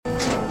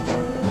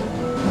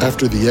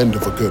After the end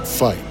of a good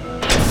fight,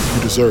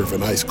 you deserve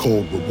an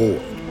ice-cold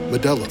reward.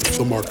 Modelo is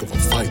the mark of a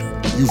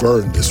fighter. You've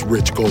earned this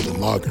rich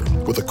golden lager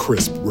with a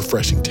crisp,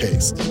 refreshing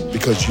taste.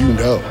 Because you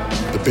know,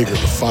 the bigger the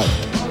fight,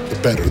 the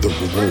better the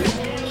reward.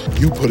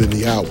 You put in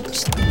the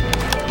hours,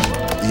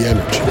 the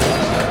energy,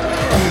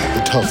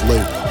 the tough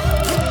labor.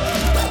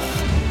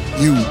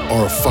 You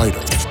are a fighter,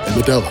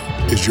 and Modelo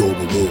is your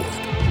reward.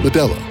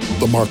 Modelo,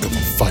 the mark of a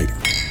fighter.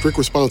 Drink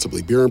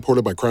responsibly. Beer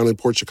imported by Crown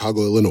Imports,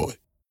 Chicago, Illinois.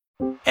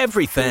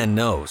 Every fan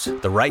knows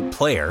the right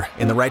player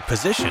in the right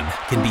position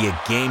can be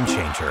a game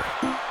changer.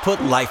 Put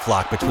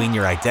LifeLock between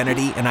your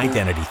identity and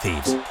identity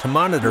thieves to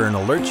monitor and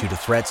alert you to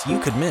threats you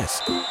could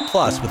miss.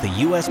 Plus, with a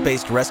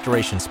U.S.-based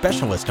restoration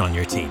specialist on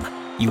your team,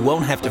 you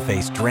won't have to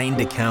face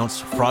drained accounts,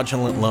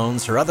 fraudulent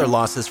loans, or other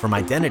losses from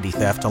identity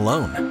theft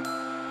alone.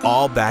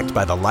 All backed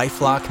by the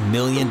LifeLock $1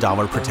 Million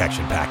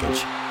Protection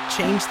Package.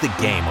 Change the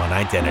game on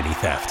identity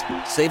theft.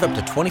 Save up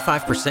to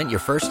 25% your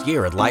first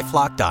year at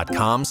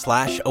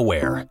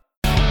LifeLock.com/aware.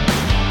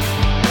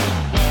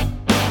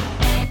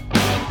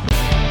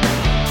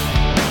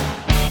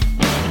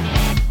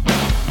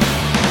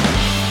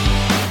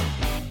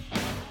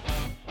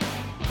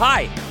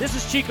 Hi, this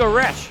is Chico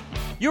Resch.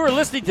 You are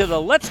listening to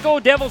the Let's Go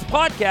Devils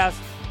podcast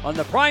on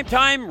the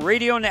Primetime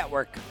Radio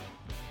Network.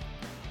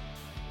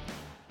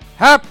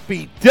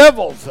 Happy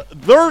Devils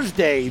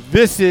Thursday.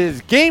 This is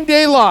Game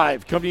Day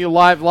Live, coming to you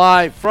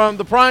live from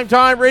the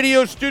Primetime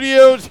Radio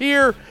Studios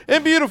here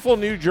in beautiful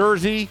New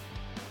Jersey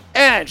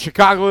and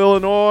Chicago,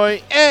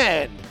 Illinois,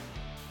 and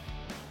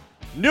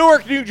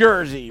Newark, New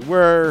Jersey,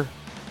 where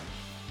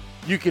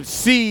you can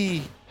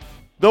see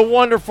the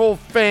wonderful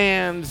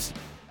fans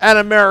at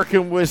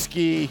American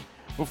Whiskey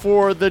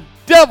before the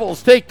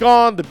Devils take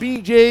on the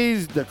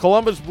BJs, the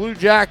Columbus Blue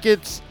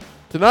Jackets,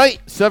 tonight,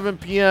 7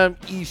 p.m.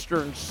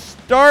 Eastern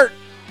start.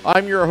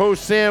 I'm your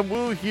host, Sam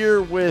Wu,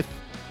 here with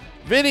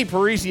Vinny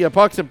Parisi at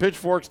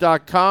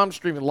pucksandpitchforks.com,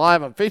 streaming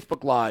live on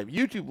Facebook Live,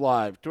 YouTube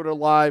Live, Twitter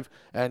Live,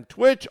 and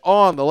Twitch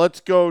on the Let's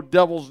Go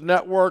Devils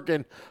Network.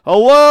 And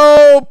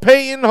hello,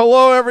 Peyton.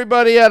 Hello,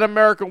 everybody at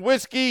American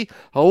Whiskey.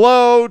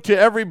 Hello to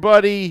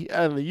everybody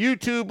on the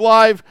YouTube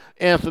Live.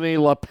 Anthony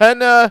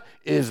LaPena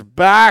is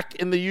back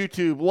in the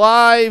YouTube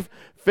Live.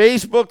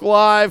 Facebook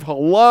Live,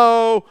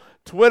 hello.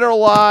 Twitter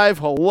Live,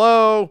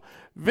 hello.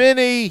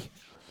 Vinny,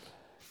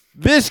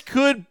 this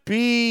could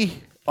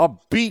be a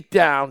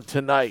beatdown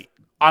tonight.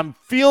 I'm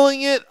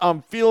feeling it.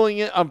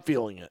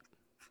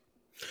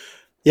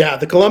 Yeah,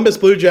 the Columbus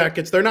Blue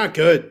Jackets, they're not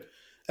good.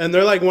 And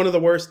they're like one of the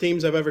worst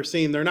teams I've ever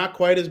seen. They're not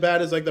quite as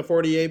bad as like the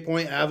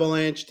 48-point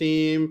Avalanche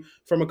team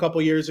from a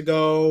couple years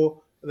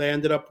ago. They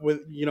ended up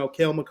with,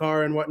 Cale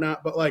Makar and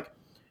whatnot. But like,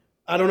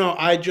 I don't know.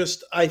 I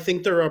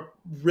think they're a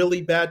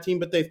really bad team,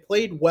 but they've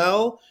played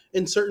well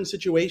in certain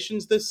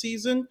situations this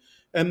season.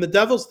 And the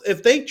Devils,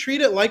 if they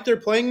treat it like they're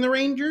playing the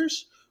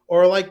Rangers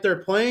or like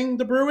they're playing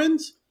the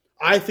Bruins,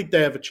 I think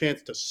they have a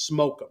chance to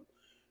smoke them.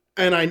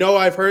 And I know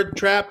I've heard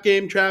trap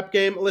game.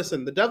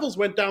 Listen, the Devils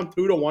went down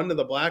 2-1 to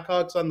the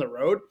Blackhawks on the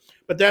road,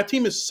 but that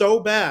team is so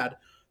bad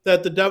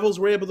that the Devils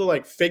were able to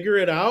like figure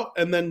it out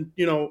and then,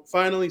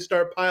 finally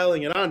start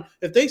piling it on.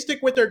 If they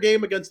stick with their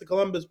game against the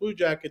Columbus Blue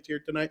Jackets here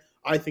tonight,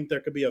 I think there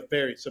could be a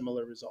very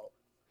similar result.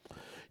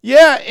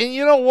 Yeah, and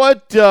you know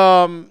what?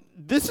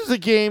 This is a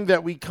game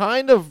that we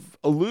kind of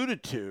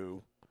pointed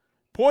to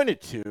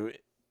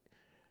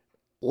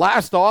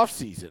last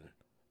offseason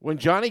when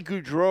Johnny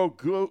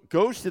Gaudreau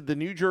ghosted the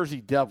New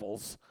Jersey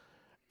Devils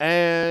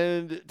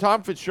and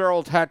Tom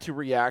Fitzgerald had to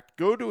react,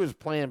 go to his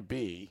plan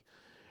B.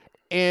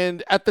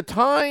 And at the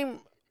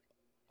time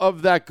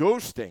of that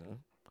ghosting,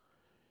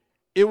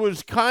 it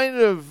was kind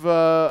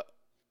of,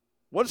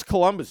 what is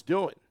Columbus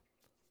doing?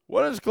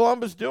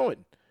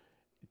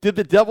 Did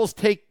the Devils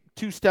take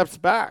 2 steps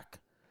back?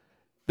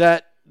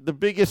 That the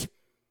biggest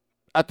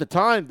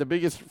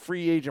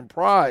free agent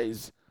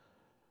prize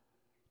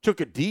took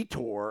a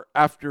detour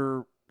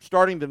after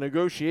starting the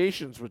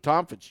negotiations with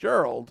Tom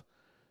Fitzgerald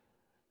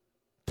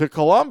to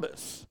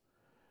Columbus.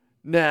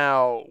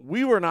 Now,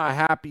 we were not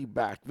happy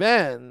back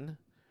then,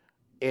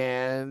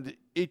 and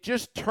it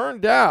just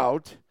turned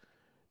out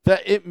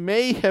that it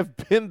may have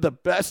been the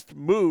best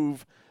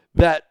move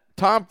that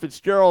Tom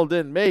Fitzgerald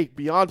didn't make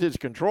beyond his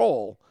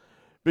control,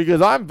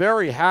 because I'm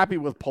very happy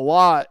with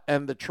Palat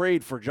and the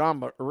trade for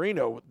John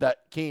Marino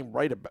that came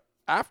right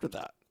after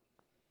that.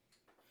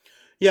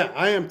 Yeah,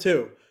 I am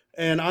too.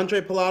 And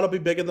Andre Palat will be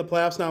big in the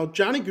playoffs. Now,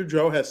 Johnny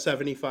Gaudreau has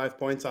 75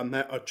 points on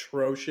that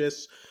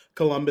atrocious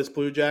Columbus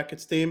Blue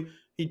Jackets team.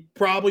 He'd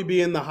probably be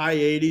in the high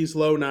 80s,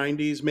 low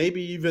 90s,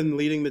 maybe even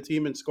leading the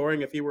team in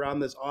scoring if he were on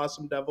this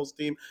awesome Devils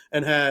team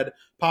and had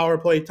power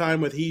play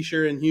time with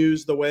Hischier and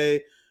Hughes the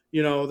way,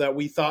 that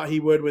we thought he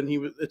would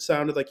when it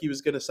sounded like he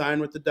was going to sign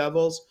with the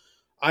Devils.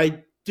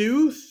 I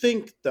do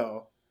think,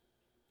 though,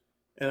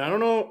 and I don't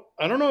know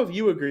if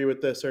you agree with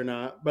this or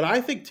not, but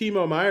I think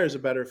Timo Meier is a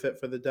better fit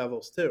for the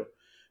Devils too.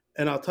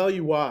 And I'll tell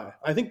you why.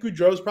 I think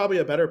Gaudreau's probably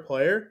a better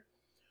player,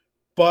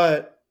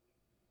 but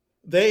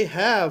they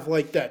have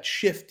like that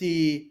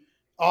shifty,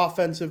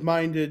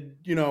 offensive-minded,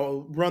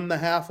 run the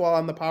half wall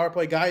on the power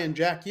play guy in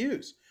Jack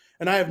Hughes.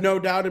 And I have no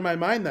doubt in my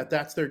mind that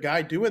that's their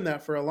guy doing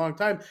that for a long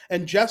time.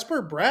 And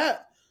Jesper Bratt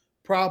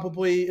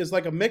probably is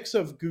like a mix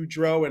of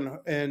Gaudreau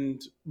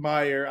and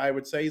Meier, I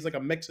would say. He's like a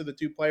mix of the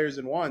two players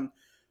in one.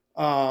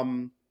 But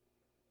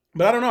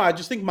I don't know. I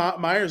just think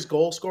Meier's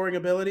goal scoring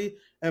ability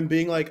and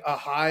being like a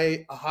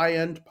high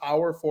end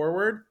power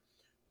forward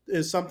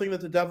is something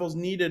that the Devils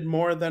needed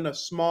more than a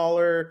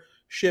smaller,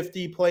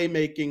 shifty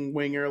playmaking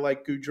winger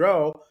like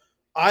Gaudreau.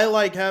 I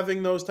like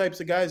having those types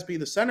of guys be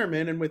the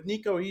centerman. And with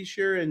Nico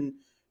Hischier and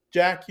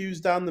Jack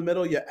Hughes down the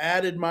middle, you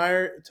added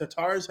Meier.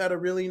 Tatar's had a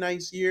really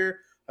nice year.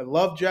 I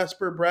love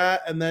Jesper Bratt.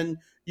 And then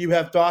you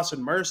have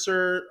Dawson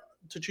Mercer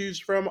to choose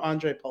from,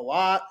 Andre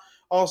Palat,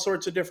 all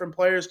sorts of different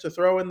players to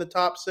throw in the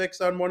top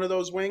six on one of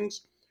those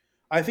wings.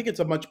 I think it's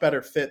a much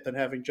better fit than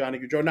having Johnny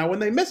Gaudreau. Now, when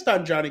they missed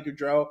on Johnny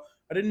Gaudreau,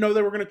 I didn't know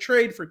they were going to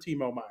trade for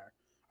Timo Meier.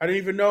 I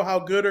didn't even know how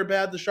good or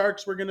bad the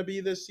Sharks were going to be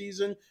this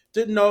season.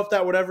 Didn't know if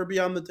that would ever be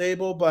on the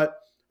table, but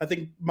I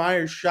think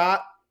Meier's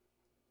shot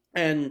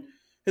and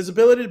his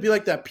ability to be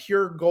like that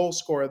pure goal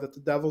scorer that the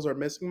Devils are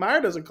missing.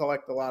 Meier doesn't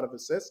collect a lot of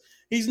assists.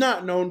 He's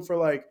not known for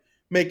like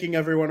making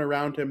everyone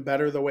around him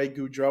better the way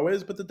Gaudreau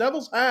is, but the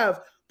Devils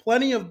have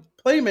plenty of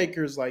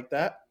playmakers like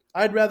that.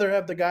 I'd rather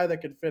have the guy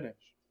that can finish.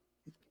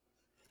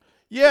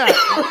 Yeah.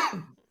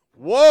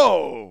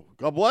 Whoa.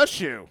 God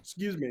bless you.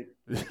 Excuse me.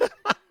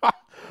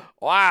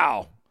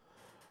 Wow.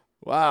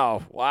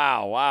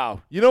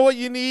 You know what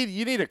you need?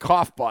 You need a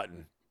cough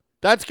button.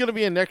 That's going to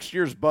be in next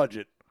year's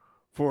budget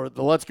for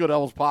the Let's Go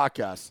Devils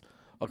podcast.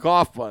 A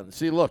cough button.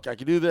 See, look, I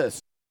can do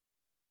this.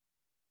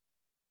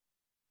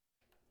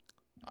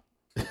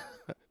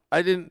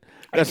 I can't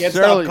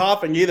stop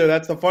coughing either.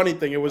 That's the funny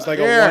thing. It was like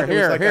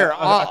here.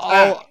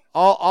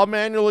 I'll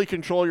manually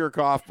control your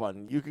cough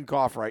button. You can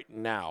cough right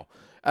now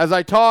as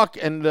I talk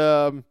and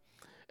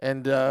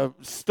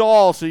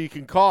stall so you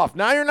can cough.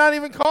 Now you're not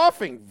even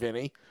coughing,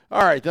 Vinny.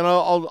 All right, then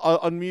I'll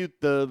unmute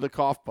the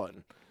cough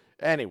button.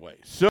 Anyway,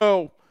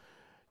 so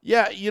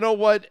yeah, you know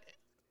what?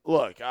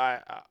 Look,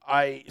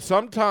 I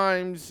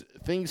sometimes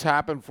things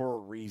happen for a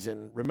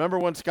reason. Remember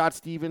when Scott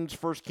Stevens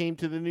first came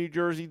to the New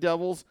Jersey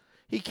Devils?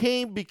 He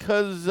came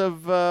because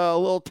of a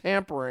little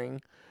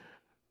tampering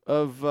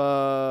of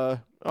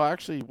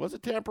actually, was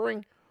it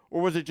tampering?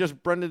 Or was it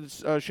just Brendan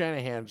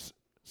Shanahan's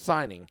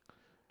signing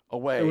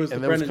away? It was the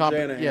Brendan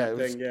Shanahan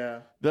thing, yeah.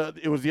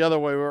 It was the other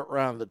way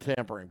around, the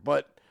tampering.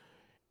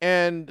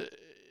 And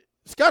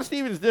Scott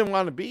Stevens didn't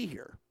want to be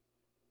here.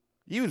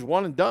 He was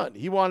one and done.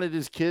 He wanted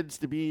his kids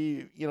to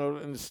be, in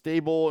a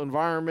stable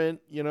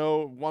environment,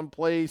 one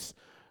place,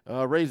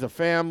 raise a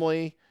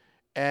family.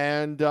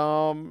 And,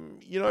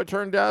 it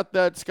turned out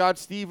that Scott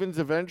Stevens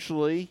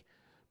eventually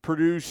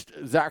produced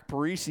Zach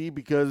Parise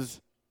because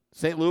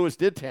St. Louis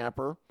did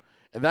tamper,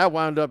 and that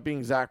wound up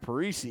being Zach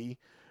Parise,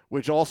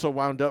 which also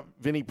wound up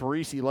Vinny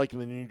Parise liking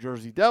the New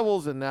Jersey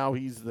Devils, and now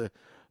he's the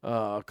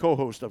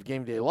co-host of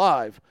Game Day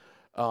Live.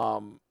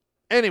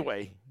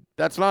 Anyway,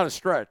 that's not a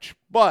stretch,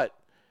 but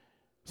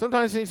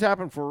sometimes things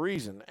happen for a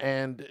reason,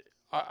 and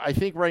I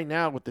think right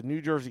now with the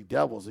New Jersey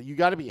Devils, you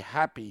got to be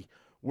happy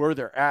where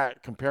they're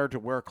at compared to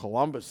where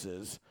Columbus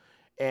is.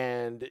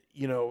 And,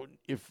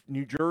 if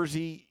New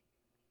Jersey,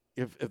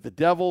 if the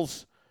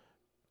Devils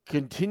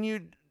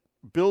continued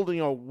building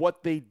on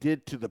what they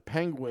did to the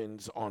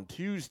Penguins on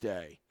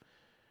Tuesday,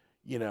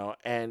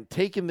 and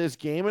taking this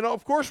game, and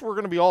of course we're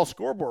going to be all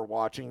scoreboard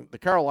watching the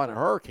Carolina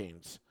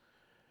Hurricanes,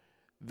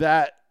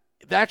 that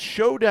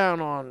showdown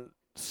on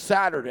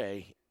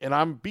Saturday, and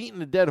I'm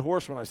beating a dead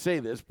horse when I say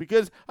this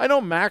because I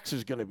know Max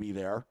is going to be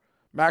there.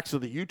 Max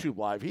of the YouTube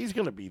Live, he's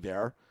going to be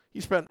there.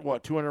 He spent,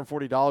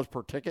 $240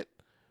 per ticket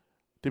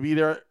to be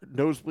there,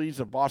 nosebleeds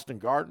of Boston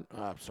Garden.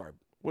 Sorry,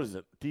 what is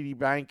it, TD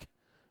Bank?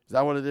 Is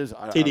that what it is?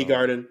 TD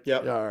Garden,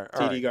 yep. Yeah,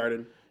 all TD right.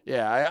 Garden.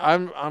 Yeah,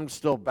 I'm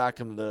still back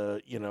in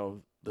the,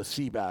 the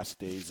Seabass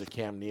days of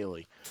Cam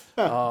Neely.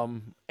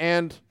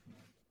 And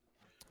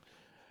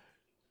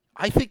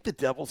I think the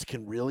Devils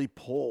can really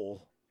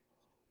pull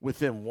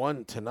within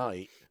one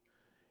tonight.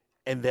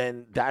 And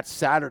then that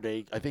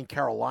Saturday, I think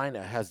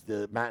Carolina has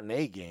the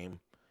matinee game.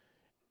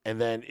 And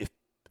then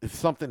if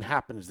something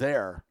happens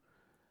there,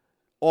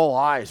 all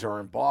eyes are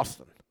in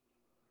Boston.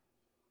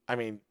 I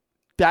mean,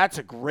 that's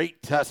a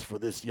great test for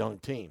this young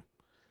team.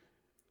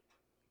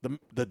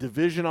 The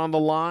division on the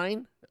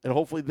line, and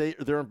hopefully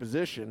they're in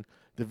position.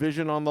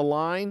 Division on the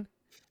line,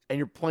 and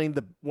you're playing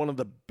one of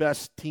the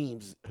best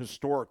teams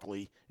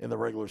historically in the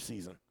regular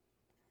season.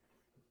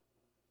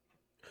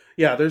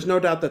 Yeah, there's no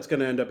doubt that's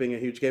going to end up being a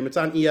huge game. It's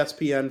on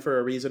ESPN for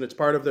a reason. It's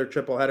part of their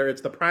triple header.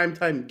 It's the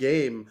primetime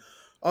game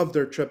of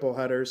their triple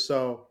header.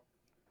 So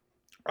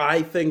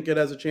I think it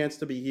has a chance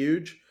to be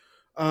huge.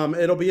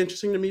 It'll be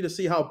interesting to me to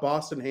see how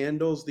Boston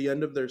handles the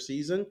end of their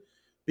season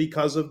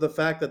because of the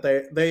fact that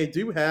they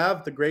do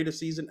have the greatest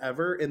season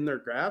ever in their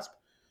grasp.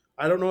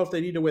 I don't know if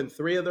they need to win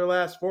 3 of their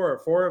last 4 or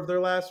 4 of their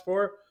last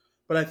 4,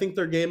 but I think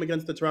their game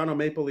against the Toronto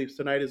Maple Leafs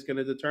tonight is going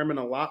to determine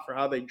a lot for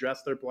how they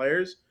dress their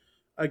players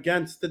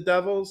against the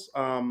Devils.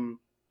 But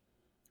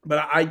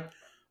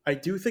I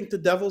do think the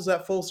Devils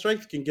at full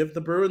strength can give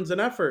the Bruins an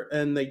effort,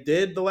 and they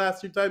did the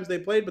last 2 times they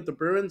played, but the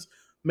Bruins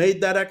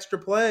made that extra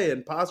play,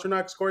 and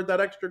Pasternak scored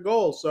that extra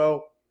goal.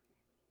 So,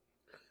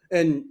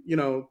 and,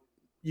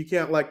 you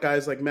can't let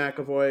guys like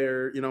McAvoy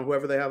or,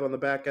 whoever they have on the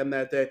back end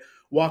that day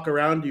walk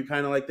around you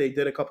kind of like they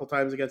did a couple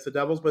times against the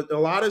Devils. But a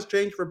lot has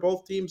changed for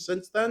both teams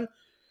since then.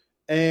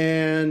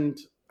 And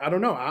I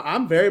don't know.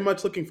 I'm very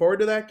much looking forward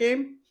to that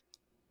game.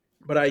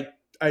 But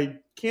I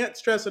can't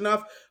stress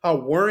enough how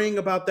worrying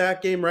about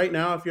that game right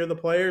now, if you're the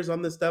players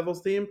on this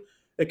Devils team,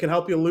 it can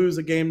help you lose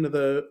a game to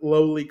the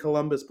lowly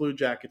Columbus Blue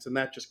Jackets, and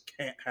that just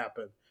can't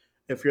happen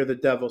if you're the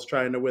Devils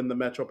trying to win the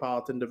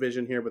Metropolitan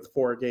Division here with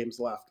 4 games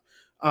left.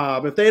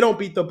 If they don't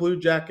beat the Blue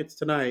Jackets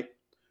tonight,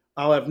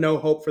 I'll have no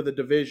hope for the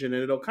division,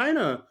 and it'll kind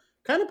of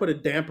put a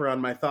damper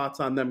on my thoughts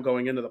on them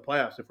going into the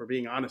playoffs, if we're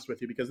being honest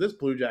with you, because this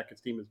Blue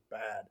Jackets team is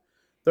bad.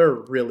 They're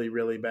really,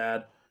 really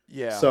bad.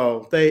 Yeah.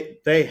 So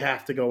they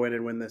have to go in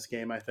and win this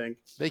game, I think.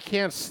 They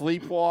can't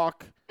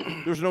sleepwalk.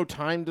 There's no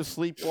time to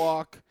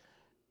sleepwalk.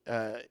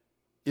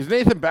 Is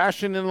Nathan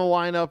Bastian in the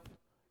lineup?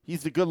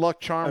 He's the good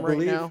luck charm right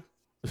now.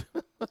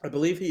 I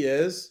believe he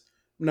is.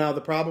 Now,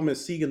 the problem is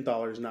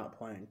Siegenthaler's not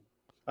playing.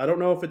 I don't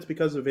know if it's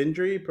because of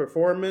injury,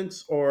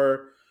 performance,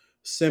 or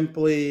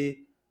simply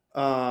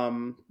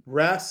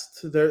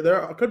rest.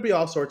 There could be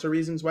all sorts of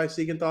reasons why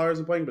Siegenthaler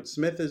isn't playing, but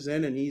Smith is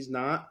in and he's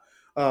not.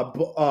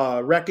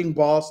 Wrecking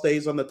Ball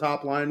stays on the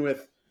top line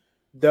with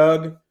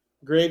Doug.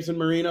 Graves and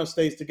Marino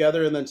stays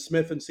together, and then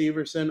Smith and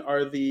Severson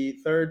are the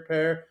third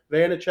pair.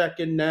 Vanacek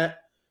in net.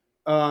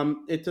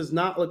 It does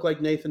not look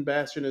like Nathan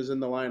Bastian is in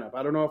the lineup.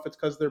 I don't know if it's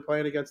because they're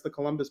playing against the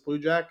Columbus Blue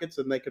Jackets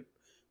and they could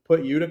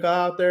put Utica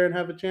out there and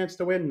have a chance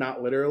to win.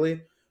 Not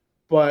literally,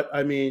 but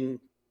I mean,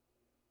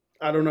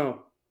 I don't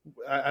know.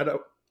 I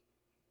don't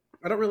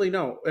really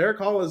know. Eric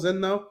Hall is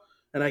in though,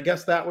 and I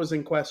guess that was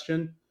in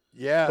question.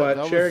 Yeah,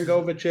 but Sharon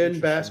Govich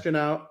in, Bastian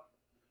out.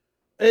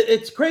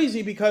 It's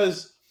crazy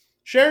because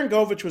Sharon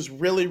Govich was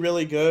really,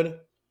 really good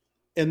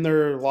in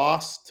their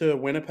loss to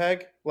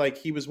Winnipeg. Like,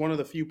 he was one of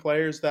the few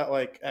players that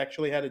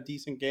actually had a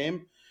decent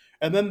game.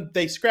 And then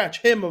they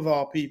scratch him of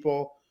all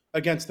people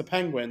against the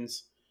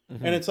Penguins.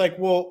 Mm-hmm. And it's like,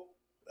 well,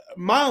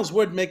 Miles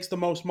Wood makes the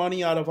most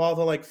money out of all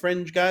the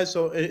fringe guys.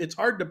 So it's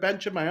hard to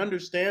bench him. I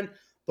understand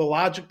the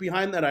logic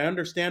behind that. I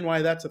understand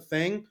why that's a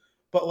thing.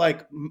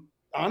 But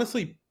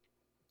honestly,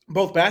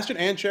 both Bastian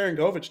and Sharon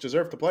Govich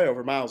deserve to play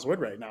over Miles Wood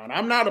right now. And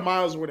I'm not a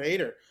Miles Wood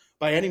hater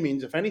by any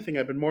means. If anything,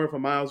 I've been more of a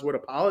Miles Wood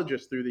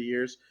apologist through the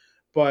years.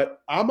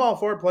 But I'm all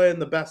for playing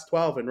the best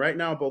 12. And right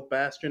now, both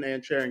Bastian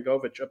and Sharon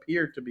Govich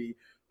appear to be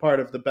part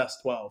of the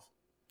best 12.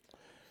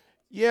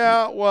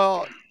 Yeah,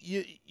 well,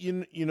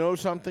 you know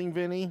something,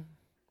 Vinny?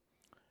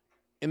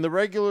 In the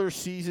regular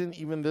season,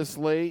 even this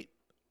late,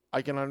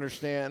 I can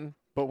understand.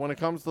 But when it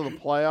comes to the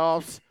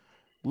playoffs,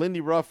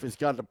 Lindy Ruff has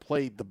got to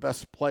play the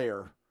best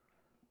player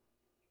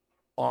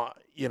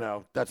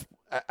that's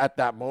at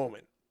that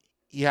moment.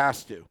 He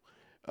has to.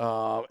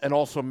 And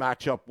also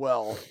match up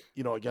well,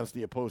 against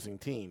the opposing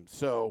team.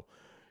 So,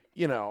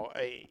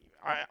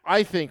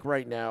 I think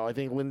right now, I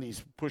think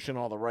Lindy's pushing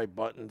all the right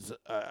buttons.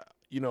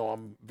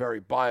 I'm very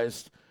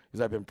biased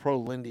because I've been pro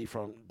Lindy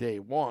from day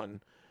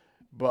one.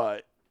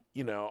 But,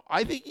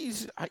 I think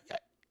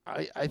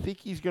I think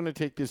he's going to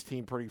take this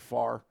team pretty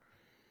far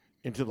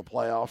into the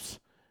playoffs.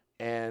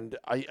 And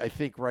I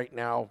think right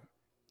now,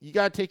 you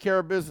got to take care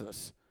of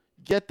business.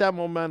 Get that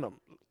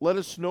momentum. Let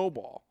it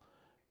snowball,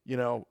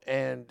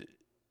 and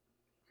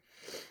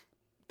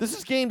this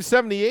is game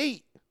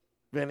 78,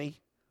 Vinny.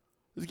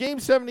 This is game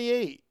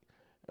 78.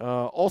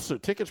 Also,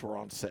 tickets were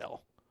on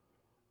sale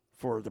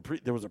for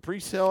there was a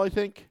pre-sale, I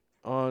think,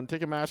 on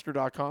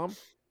Ticketmaster.com.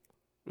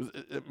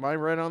 Am I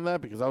right on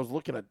that? Because I was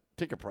looking at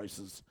ticket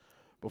prices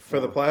before.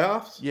 For the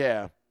playoffs?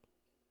 Yeah.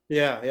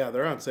 Yeah,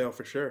 they're on sale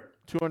for sure.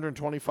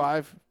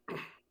 $225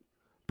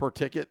 per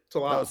ticket. That's a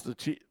lot.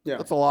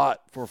 That's a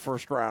lot for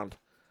first round.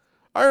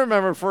 I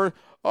remember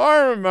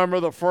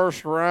the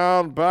first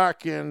round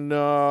back in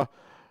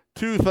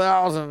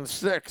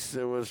 2006.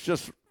 It was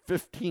just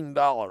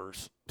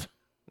 $15.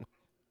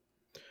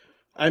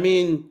 I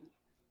mean,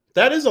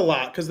 that is a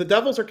lot because the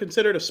Devils are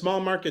considered a small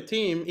market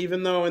team,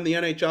 even though in the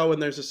NHL, when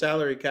there's a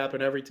salary cap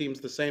and every team's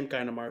the same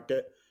kind of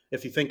market,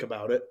 if you think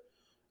about it.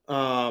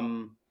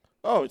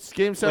 It's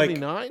game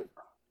 79?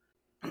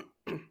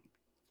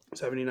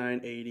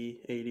 79,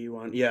 80,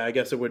 81. Yeah, I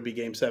guess it would be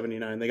game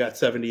 79. They got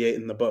 78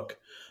 in the book.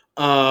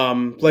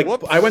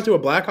 Whoops. I went to a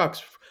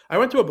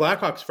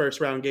Blackhawks first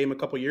round game a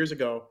couple years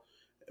ago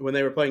when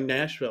they were playing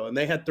Nashville, and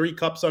they had 3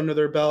 cups under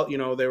their belt.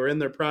 They were in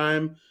their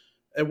prime.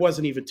 It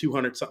wasn't even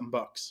 $200 something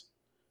bucks.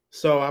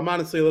 So I'm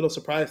honestly a little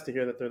surprised to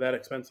hear that they're that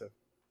expensive.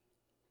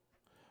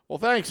 Well,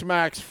 thanks,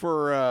 Max,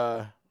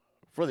 for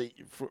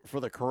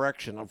the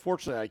correction.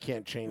 Unfortunately, I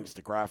can't change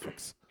the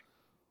graphics,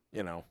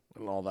 and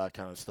all that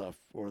kind of stuff,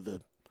 or the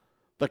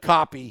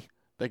copy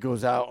that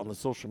goes out on the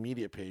social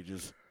media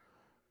pages.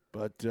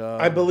 But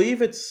I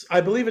believe it's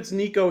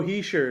Nico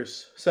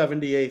Heischer's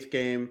 78th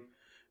game,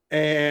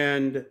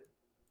 and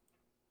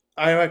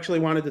I actually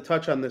wanted to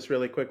touch on this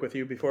really quick with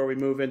you before we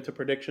move into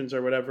predictions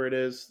or whatever it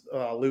is.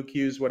 Luke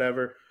Hughes,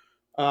 whatever.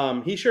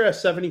 He sure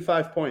has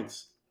 75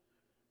 points.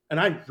 And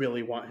I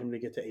really want him to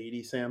get to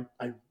 80, Sam.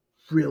 I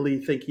really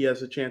think he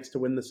has a chance to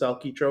win the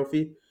Selke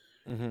Trophy.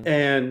 Mm-hmm.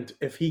 And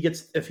if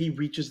he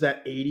reaches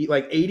that 80,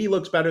 like 80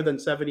 looks better than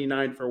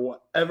 79 for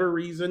whatever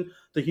reason.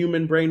 The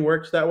human brain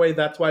works that way.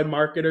 That's why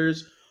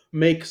marketers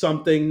make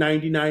something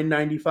 99,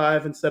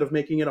 95 instead of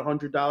making it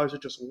 $100.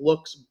 It just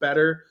looks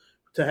better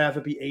to have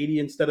it be 80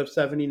 instead of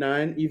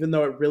 79, even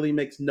though it really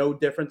makes no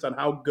difference on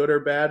how good or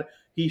bad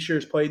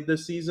Heischer's played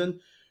this season.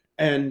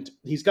 And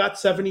he's got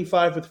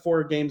 75 with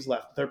 4 games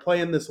left. They're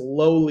playing this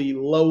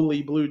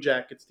lowly Blue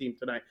Jackets team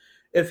tonight.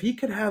 If he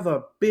could have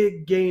a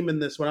big game in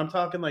this one, I'm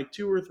talking like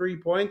 2 or 3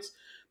 points,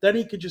 then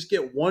he could just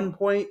get 1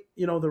 point,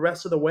 the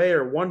rest of the way,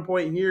 or 1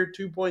 point here,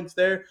 2 points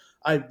there.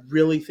 I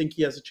really think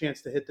he has a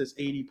chance to hit this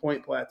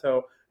 80-point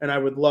plateau, and I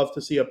would love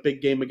to see a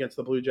big game against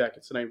the Blue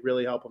Jackets tonight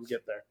really help him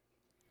get there.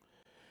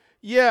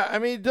 Yeah, I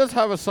mean, it does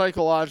have a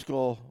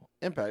psychological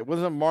impact.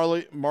 Wasn't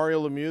it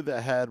Mario Lemieux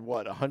that had,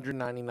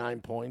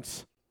 199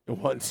 points in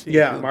one season?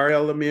 Yeah,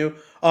 Mario Lemieux.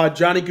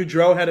 Johnny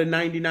Gaudreau had a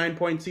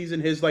 99-point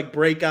season, his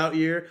breakout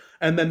year.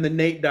 And then the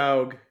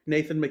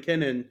Nathan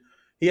McKinnon,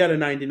 he had a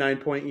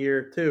 99-point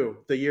year too.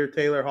 The year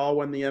Taylor Hall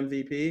won the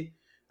MVP.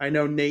 I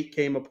know Nate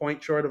came a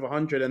point short of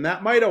 100, and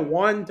that might have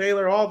won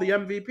Taylor Hall the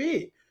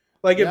MVP.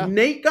 If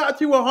Nate got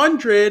to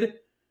 100,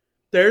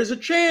 there's a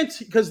chance,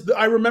 because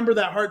I remember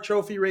that Hart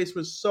Trophy race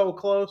was so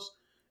close.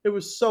 It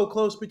was so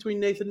close between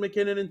Nathan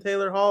McKinnon and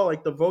Taylor Hall.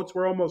 The votes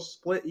were almost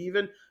split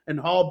even, and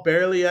Hall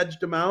barely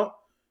edged him out.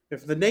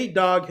 If the Nate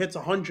Dogg hits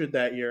 100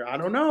 that year, I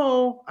don't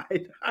know.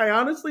 I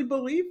honestly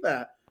believe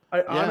that.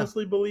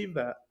 Honestly believe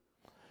that.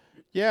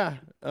 Yeah.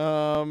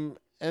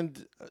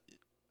 And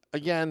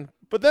again,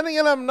 but then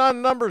again, I'm not a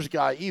numbers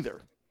guy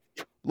either.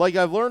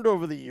 I've learned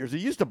over the years,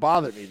 it used to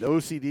bother me. The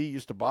OCD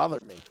used to bother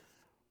me.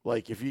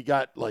 If you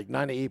got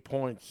 98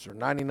 points or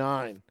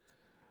 99,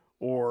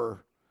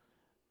 or,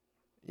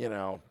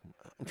 I'm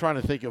trying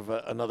to think of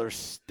another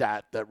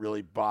stat that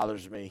really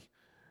bothers me.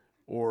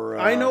 Or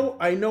I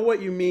know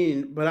what you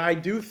mean, but I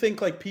do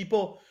think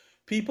people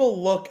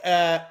look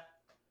at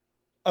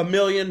a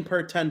million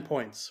per 10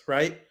 points,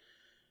 right?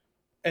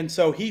 And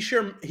so he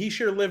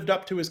sure lived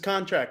up to his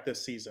contract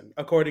this season,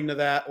 according to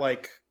that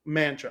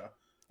mantra,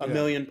 a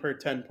million per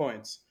 10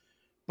 points.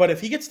 But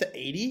if he gets to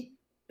 80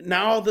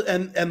 now,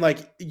 and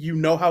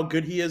how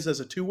good he is as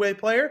a two-way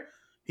player,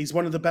 he's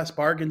one of the best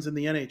bargains in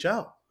the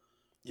NHL.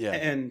 Yeah.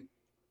 And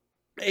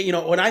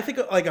when I think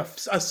of a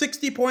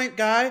 60-point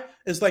guy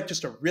is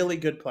just a really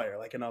good player,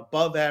 an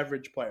above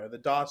average player, the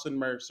Dawson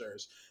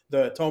Mercers,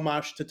 the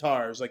Tomas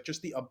Tatars,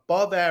 just the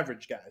above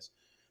average guys.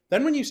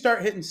 Then when you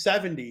start hitting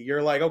 70,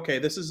 you're okay,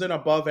 this is an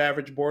above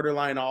average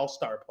borderline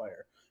all-star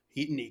player.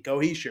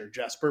 Nico Hischier,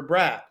 Jesper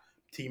Bratt,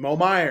 Timo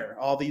Meier,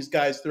 all these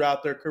guys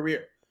throughout their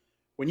career.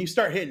 When you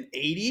start hitting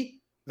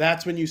 80,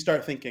 that's when you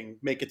start thinking,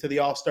 make it to the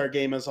all-star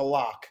game as a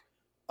lock.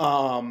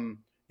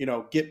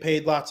 Get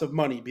paid lots of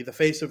money, be the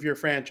face of your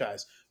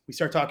franchise. We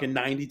start talking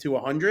 90 to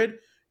 100,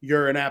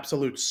 you're an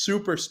absolute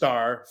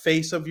superstar,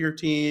 face of your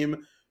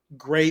team,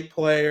 great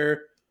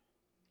player.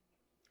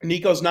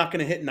 Nico's not going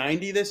to hit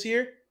 90 this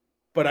year,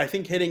 but I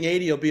think hitting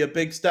 80 will be a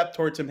big step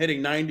towards him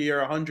hitting 90 or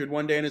 100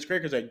 one day in his career,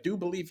 because I do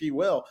believe he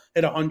will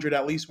hit 100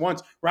 at least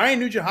once. Ryan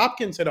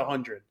Nugent-Hopkins hit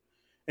 100,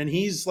 and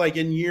he's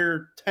in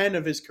year 10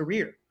 of his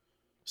career.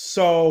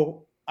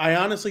 So I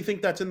honestly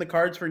think that's in the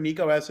cards for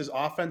Nico as his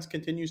offense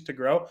continues to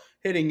grow.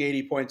 Hitting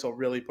 80 points will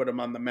really put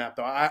him on the map,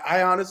 though.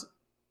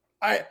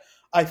 I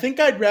think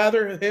I'd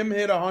rather him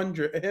hit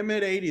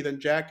 80 than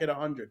Jack hit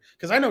 100,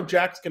 because I know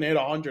Jack's going to hit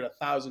 100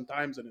 1,000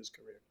 times in his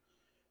career.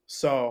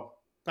 So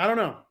I don't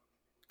know.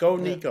 Go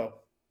Nico.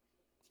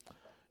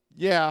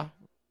 Yeah,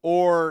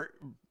 or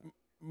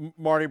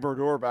Marty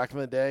Brodeur back in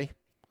the day.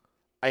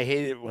 I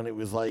hated it when it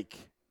was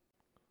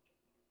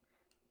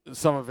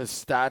some of his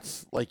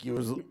stats, he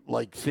was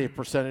save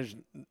percentage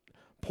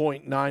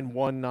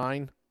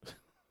 0.919.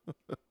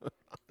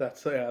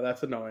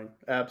 That's annoying.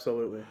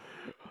 Absolutely.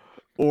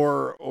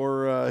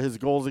 Or his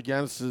goals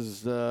against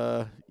is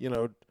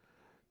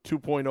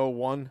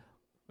 2.01.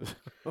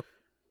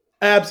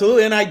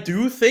 Absolutely. And I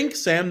do think,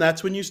 Sam,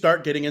 that's when you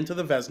start getting into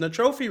the Vezina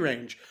Trophy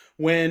range,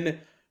 when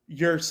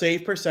your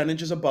save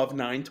percentage is above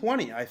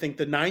 920. I think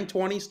the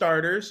 920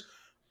 starters,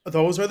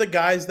 those are the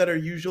guys that are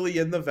usually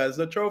in the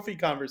Vezina Trophy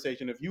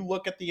conversation. If you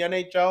look at the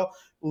NHL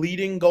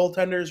leading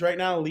goaltenders right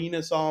now,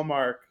 Linus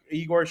Ullmark,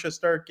 Igor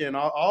Shesterkin,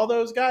 all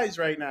those guys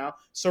right now,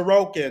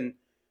 Sorokin,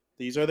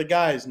 these are the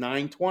guys,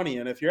 920.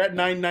 And if you're at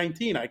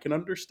 919, I can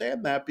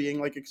understand that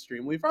being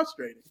extremely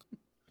frustrating.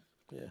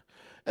 Yeah.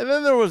 And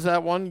then there was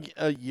that one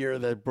year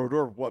that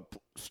Brodeur,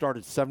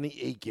 started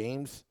 78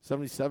 games,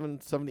 77,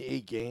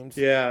 78 games.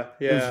 Yeah.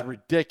 It was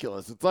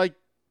ridiculous. It's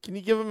can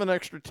you give him an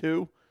extra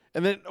 2?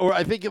 And then, or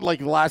I think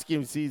the last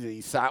game of the season,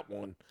 he sat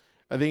one.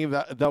 I think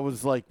that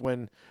was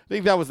when, I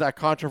think that was that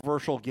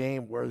controversial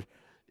game where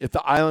if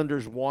the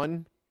Islanders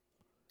won,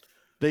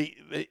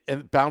 they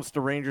bounced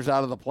the Rangers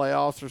out of the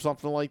playoffs or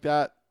something like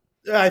that.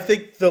 I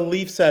think the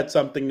Leafs had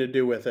something to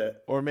do with it.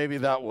 Or maybe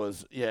that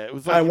was, it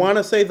was like. I want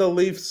to say the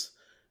Leafs,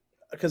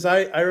 because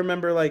I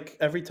remember like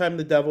every time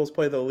the Devils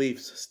play the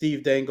Leafs,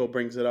 Steve Dangle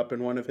brings it up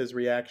in one of his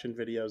reaction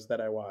videos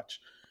that I watch.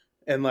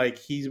 And like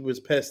he was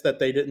pissed that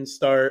they didn't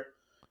start.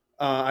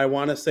 I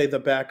want to say the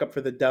backup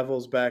for the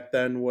Devils back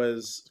then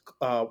was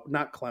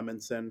not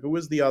Clemenson. Who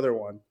was the other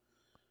one?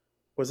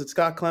 Was it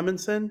Scott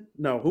Clemenson?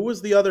 No. Who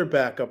was the other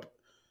backup?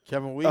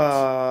 Kevin Weeks?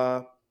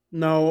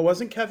 No, it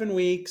wasn't Kevin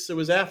Weeks. It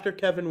was after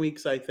Kevin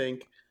Weeks, I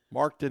think.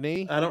 Mark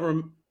Denis? I don't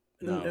remember.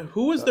 No.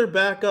 Who was their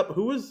backup?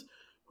 Who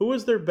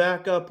was their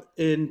backup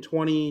in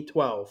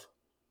 2012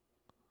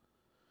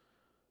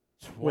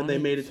 when they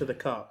made it to the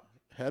Cup?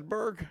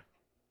 Hedberg?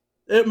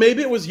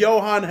 Maybe it was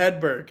Johan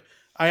Hedberg.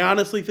 I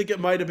honestly think it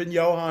might have been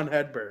Johan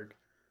Hedberg.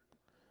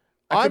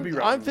 I could be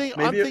wrong.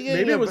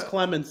 Maybe it was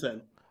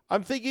Clemenson.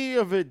 I'm thinking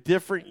of a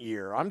different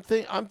year. I'm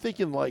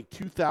thinking like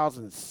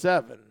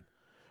 2007.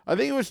 I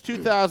think it was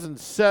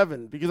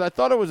 2007 because I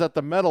thought it was at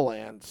the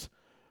Meadowlands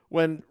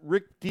when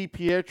Rick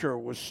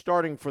DiPietro was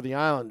starting for the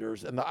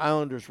Islanders and the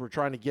Islanders were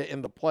trying to get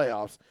in the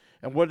playoffs.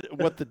 And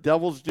what the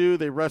Devils do,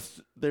 they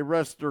rest their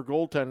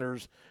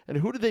goaltenders. And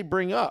who did they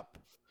bring up?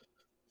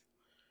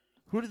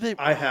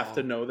 I have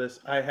to know this.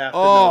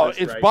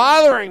 It's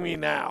bothering me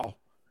now.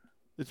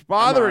 It's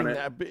bothering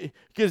me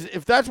because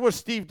if that's what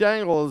Steve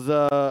Dangle is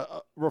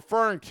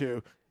referring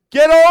to,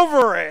 get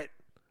over it.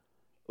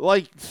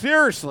 Like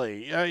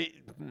seriously,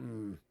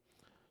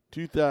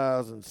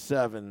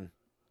 2007.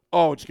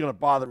 Oh, it's gonna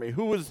bother me.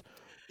 Who was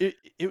it?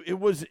 It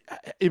was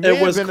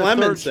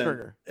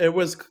Clemenson.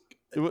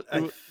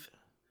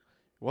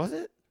 Was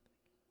it?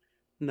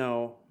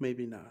 No,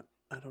 maybe not.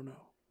 I don't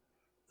know.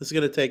 This is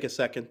gonna take a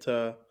second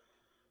to,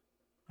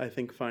 I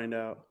think, find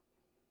out.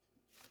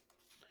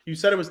 You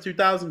said it was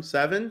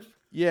 2007?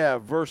 Yeah,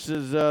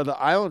 versus the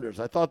Islanders.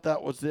 I thought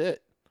that was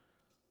it.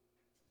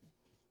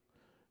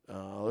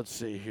 Let's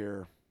see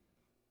here.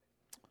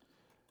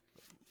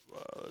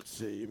 Let's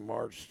see,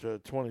 March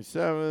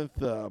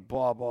 27th,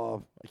 blah,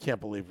 blah. I can't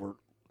believe we're...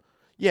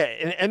 Yeah,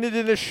 it ended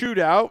in a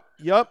shootout.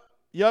 Yep.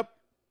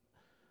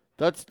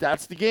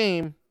 That's the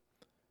game.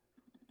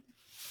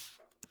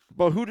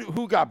 But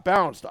who got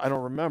bounced? I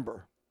don't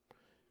remember.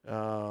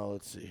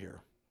 Let's see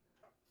here.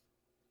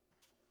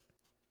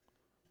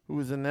 Who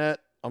was in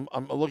that? I'm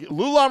looking.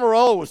 Lou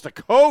Lamoriello was the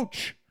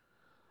coach.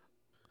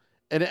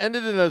 And it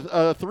ended in a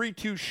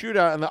 3-2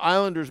 shootout, and the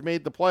Islanders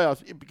made the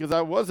playoffs because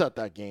I was at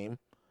that game.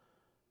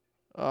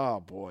 Oh,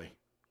 boy.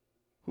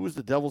 Who was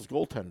the Devils'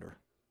 goaltender?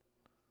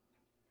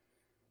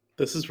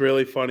 This is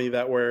really funny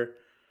that we're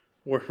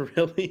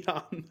really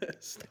on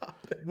this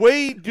topic.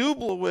 Wade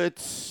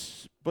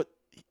Dublowitz, but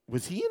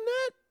was he in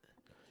that?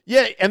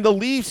 Yeah, and the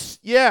Leafs,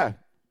 yeah,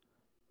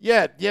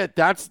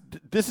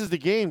 this is the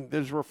game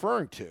there's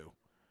referring to.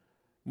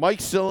 Mike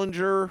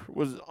Sillinger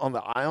was on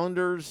the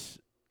Islanders.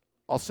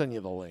 I'll send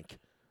you the link.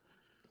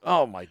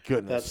 Oh, my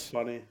goodness. That's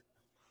funny.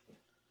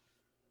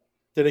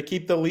 Did it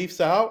keep the Leafs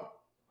out?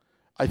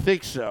 I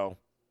think so.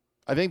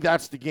 I think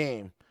that's the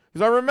game.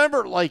 Because I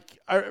remember,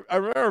 I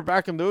remember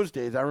back in those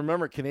days, I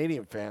remember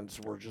Canadian fans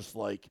were just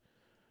like,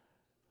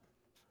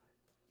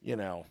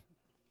 but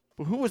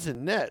who was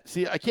in net?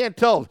 See, I can't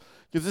tell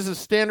because this is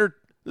standard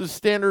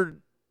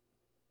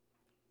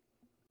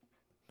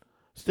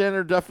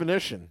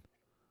definition.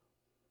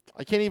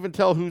 I can't even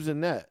tell who's in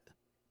net.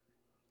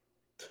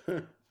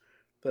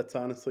 That's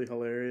honestly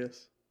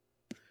hilarious.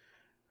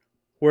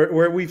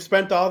 Where we've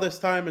spent all this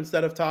time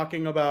instead of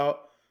talking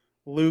about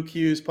Luke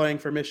Hughes playing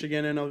for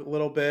Michigan in a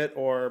little bit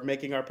or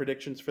making our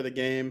predictions for the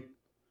game.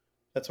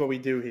 That's what we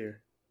do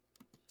here.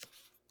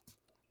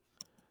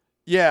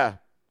 Yeah,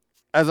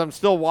 as I'm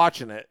still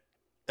watching it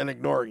and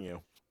ignoring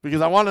you because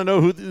I want to know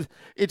who.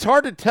 It's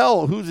hard to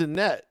tell who's in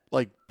net,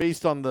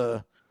 based on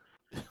the.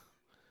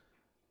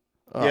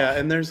 Yeah,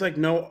 and there's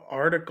no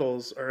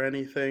articles or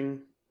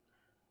anything.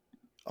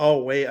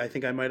 Oh wait, I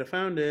think I might have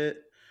found it.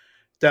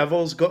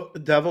 Devils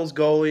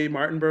goalie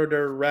Martin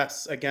Brodeur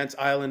rests against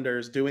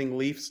Islanders, doing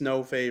Leafs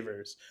no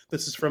favors.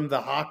 This is from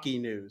the Hockey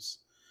News.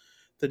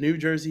 The New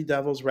Jersey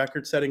Devils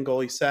record-setting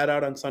goalie sat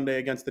out on Sunday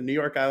against the New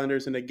York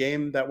Islanders in a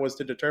game that was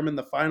to determine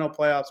the final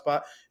playoff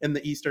spot in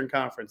the Eastern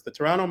Conference. The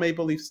Toronto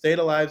Maple Leafs stayed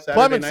alive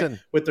Saturday night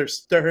with their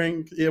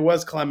stirring. It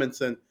was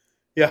Clemenson.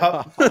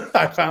 Yeah,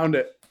 I found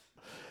it.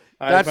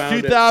 That's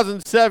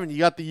 2007. You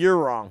got the year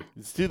wrong.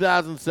 It's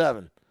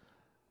 2007.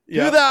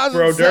 Yeah,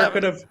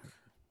 2007.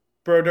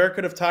 Brodeur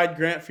could have tied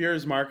Grant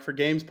Fuhr's mark for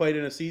games played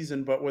in a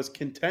season, but was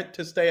content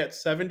to stay at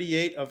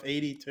 78 of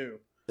 82.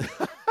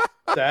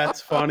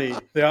 That's funny.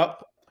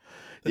 Yep.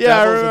 The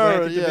Devils,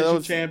 Atlantic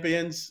Division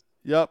champions.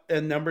 Yep.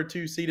 And number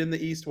 2 seed in the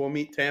East will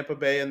meet Tampa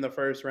Bay in the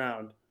first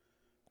round.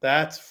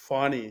 That's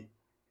funny.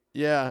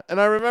 Yeah,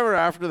 and I remember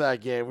after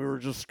that game, we were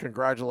just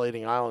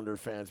congratulating Islander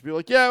fans. Be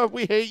like, yeah,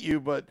 we hate you,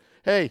 but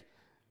hey,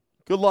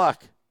 good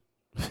luck.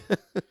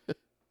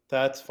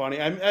 That's funny.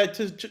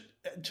 To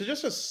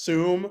just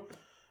assume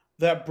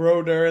that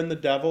Brodeur and the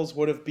Devils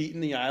would have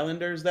beaten the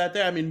Islanders that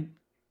day. I mean,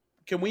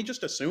 can we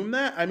just assume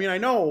that? I mean, I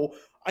know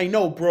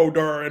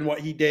Brodeur and what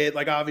he did,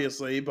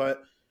 obviously,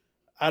 but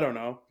I don't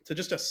know, to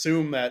just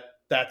assume that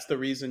that's the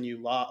reason you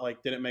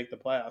didn't make the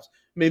playoffs.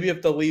 Maybe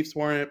if the Leafs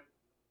weren't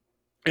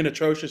an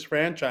atrocious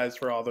franchise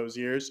for all those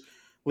years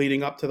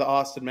leading up to the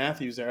Austin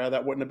Matthews era,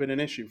 that wouldn't have been an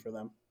issue for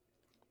them.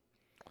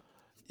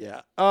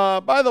 Yeah.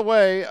 By the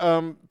way,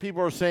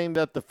 people are saying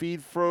that the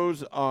feed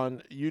froze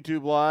on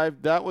YouTube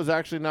Live. That was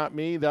actually not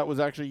me. That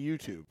was actually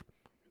YouTube.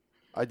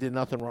 I did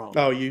nothing wrong.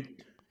 Oh,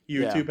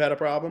 YouTube had a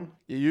problem?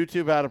 Yeah,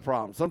 YouTube had a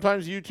problem.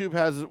 Sometimes YouTube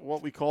has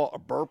what we call a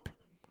burp.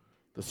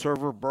 The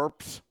server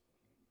burps,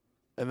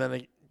 and then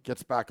it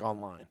gets back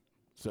online.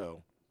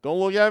 So don't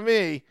look at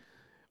me.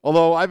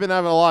 Although I've been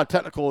having a lot of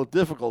technical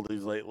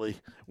difficulties lately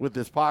with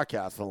this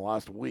podcast in the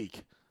last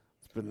week.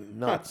 It's been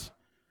nuts.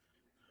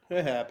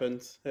 It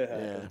happens. It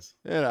happens.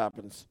 Yeah, it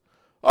happens.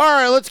 All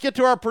right, let's get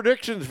to our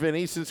predictions,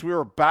 Vinny, since we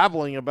were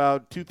babbling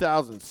about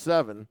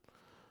 2007.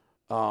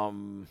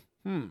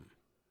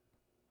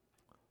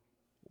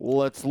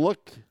 Let's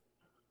look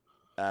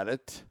at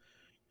it.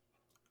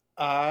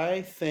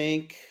 I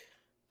think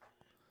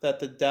that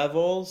the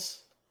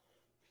Devils,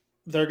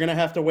 they're going to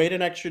have to wait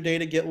an extra day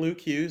to get Luke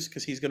Hughes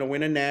because he's going to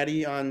win a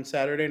natty on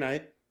Saturday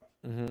night.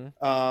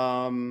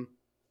 Mm-hmm.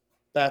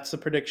 That's the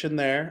prediction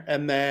there.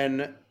 And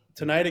then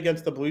tonight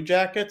against the Blue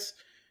Jackets,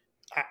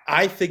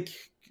 I think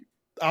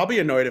I'll be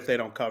annoyed if they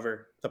don't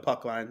cover the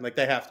puck line. Like,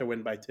 they have to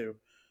win by 2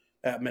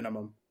 at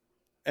minimum.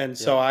 And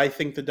so I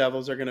think the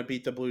Devils are going to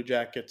beat the Blue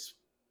Jackets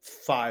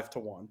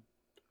 5-1.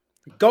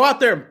 Go out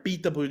there and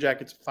beat the Blue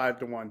Jackets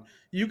 5-1.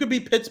 You could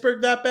beat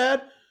Pittsburgh that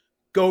bad.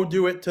 Go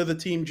do it to the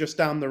team just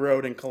down the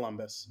road in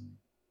Columbus.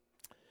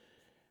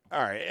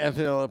 All right.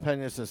 Anthony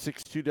LaPena says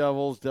 6-2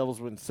 Devils. Devils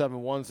win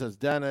 7-1, says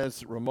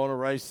Dennis. Ramona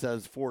Rice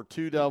says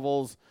 4-2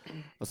 Devils.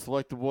 A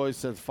Selected Boy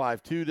says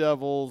 5-2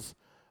 Devils.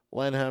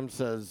 Lenham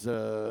says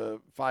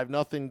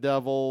 5-0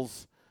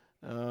 Devils.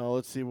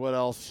 Let's see what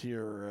else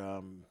here.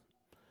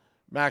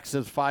 Max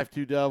says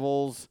 5-2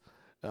 Devils.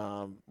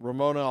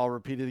 Ramona, I'll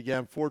repeat it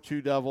again,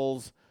 4-2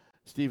 Devils.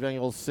 Steve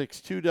Engels,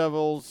 6-2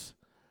 Devils.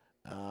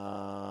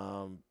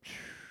 6-3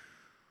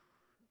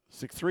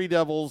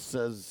 Devils,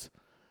 says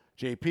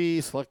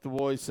JP. Select the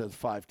Boys says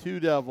 5-2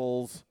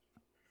 Devils.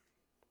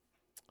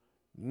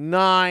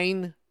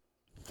 9-3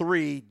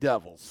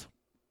 Devils.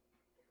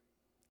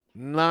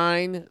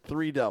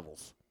 9-3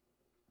 Devils.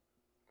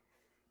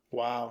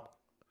 Wow.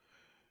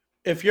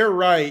 If you're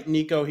right,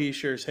 Nico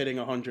Heischer's hitting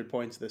 100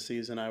 points this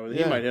season.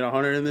 He might hit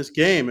 100 in this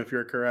game if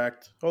you're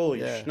correct. Holy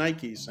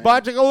shnikes.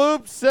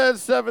 Bajagaloop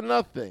says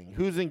 7-0.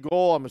 Who's in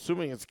goal? I'm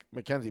assuming it's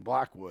Mackenzie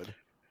Blackwood.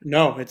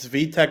 No, it's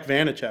Vitek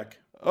Vanacek.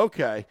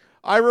 Okay.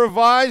 I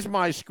revised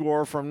my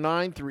score from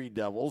 9-3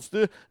 Devils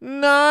to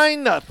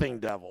 9-0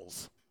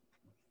 Devils.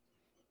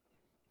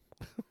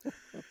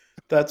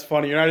 That's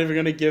funny. You're not even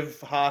going to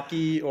give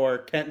Hockey or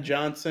Kent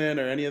Johnson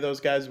or any of those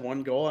guys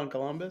one goal on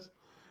Columbus?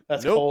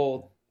 That's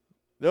cold.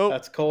 Nope.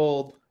 That's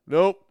cold.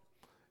 Nope.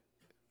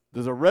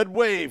 There's a red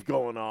wave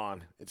going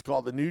on. It's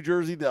called the New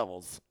Jersey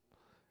Devils.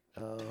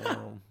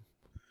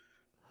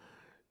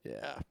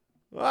 Yeah.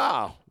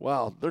 Wow.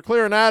 Well, they're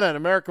clearing that at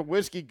American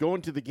Whiskey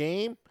going to the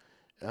game.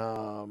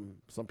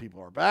 Some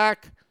people are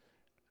back,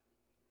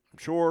 I'm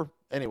sure.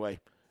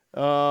 Anyway.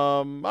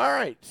 All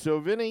right.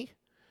 So, Vinny,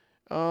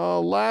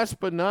 last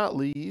but not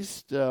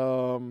least,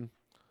 we'll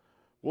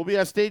be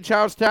at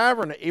Stagehouse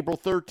Tavern April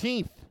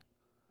 13th.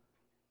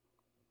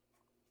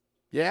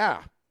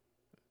 Yeah,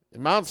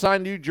 in Mount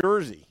Sinai, New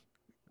Jersey,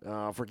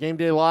 for Game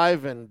Day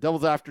Live and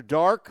Devils After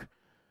Dark.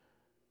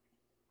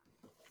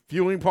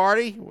 Viewing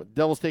party.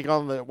 Devils take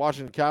on the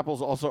Washington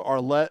Capitals. Also,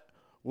 Arlette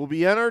will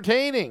be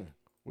entertaining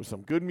with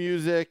some good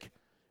music.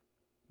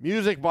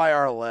 Music by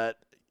Arlette.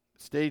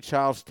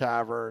 Stagehouse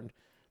Tavern.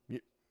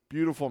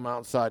 Beautiful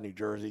Mountainside, New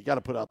Jersey. Got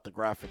to put out the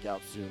graphic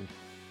out soon.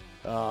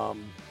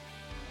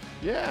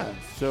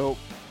 So,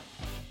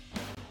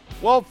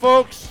 well,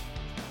 folks,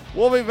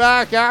 we'll be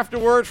back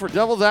afterwards for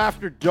Devils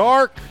After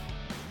Dark.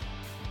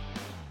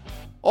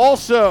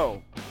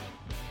 Also,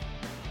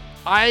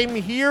 I'm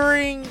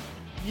hearing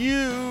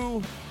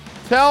you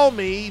tell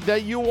me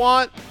that you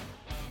want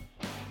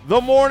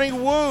the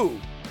Morning Woo,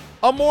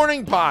 a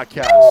morning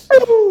podcast.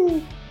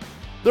 Woo!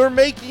 They're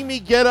making me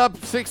get up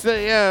 6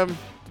 a.m. to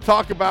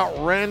talk about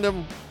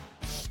random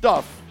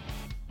stuff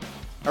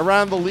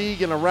around the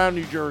league and around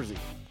New Jersey.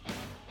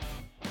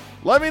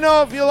 Let me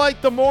know if you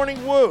like the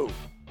Morning Woo,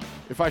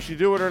 if I should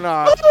do it or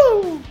not.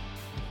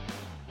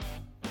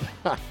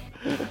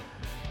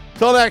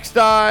 Till next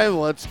time,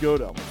 let's go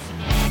Devils.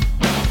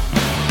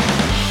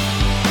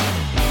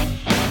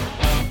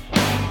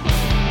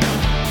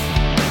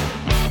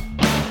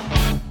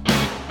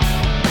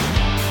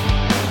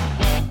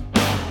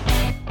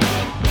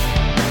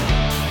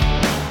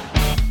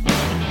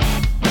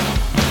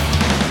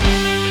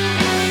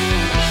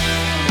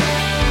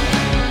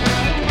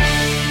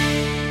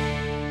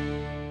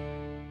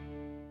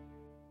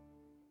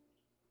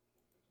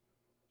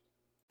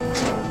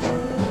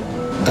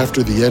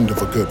 After the end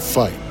of a good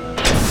fight,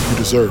 you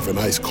deserve an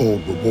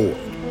ice-cold reward.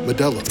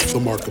 Modelo, the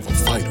mark of a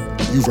fighter.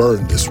 You've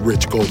earned this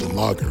rich golden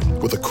lager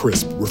with a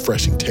crisp,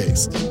 refreshing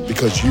taste.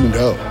 Because you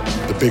know,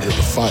 the bigger the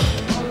fight,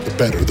 the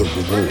better the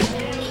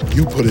reward.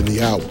 You put in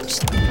the hours,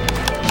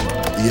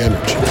 the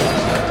energy,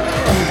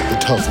 the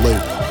tough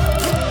labor.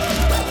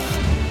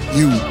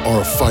 You are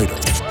a fighter,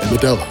 and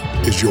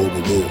Modelo is your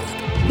reward.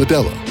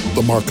 Modelo,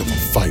 the mark of a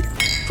fighter.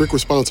 Drink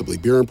responsibly.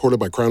 Beer imported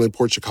by Crown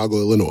Imports, Chicago,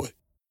 Illinois.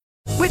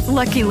 With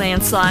Lucky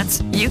Land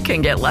Slots, you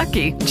can get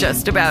lucky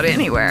just about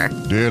anywhere.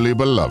 Dearly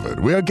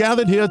beloved, we are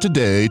gathered here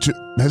today to...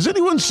 Has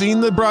anyone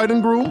seen the bride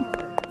and groom?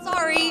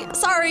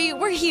 Sorry,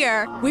 we're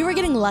here. We were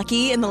getting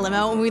lucky in the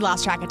limo and we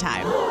lost track of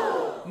time.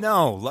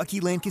 No, Lucky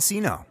Land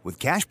Casino, with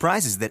cash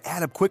prizes that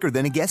add up quicker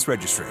than a guest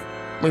registry.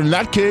 In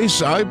that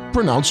case, I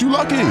pronounce you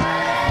lucky.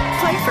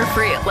 Play for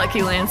free at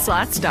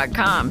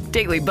LuckyLandSlots.com.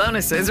 Daily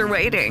bonuses are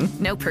waiting.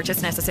 No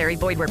purchase necessary.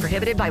 Void where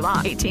prohibited by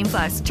law.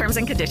 18+. Terms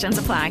and conditions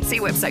apply. See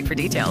website for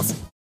details.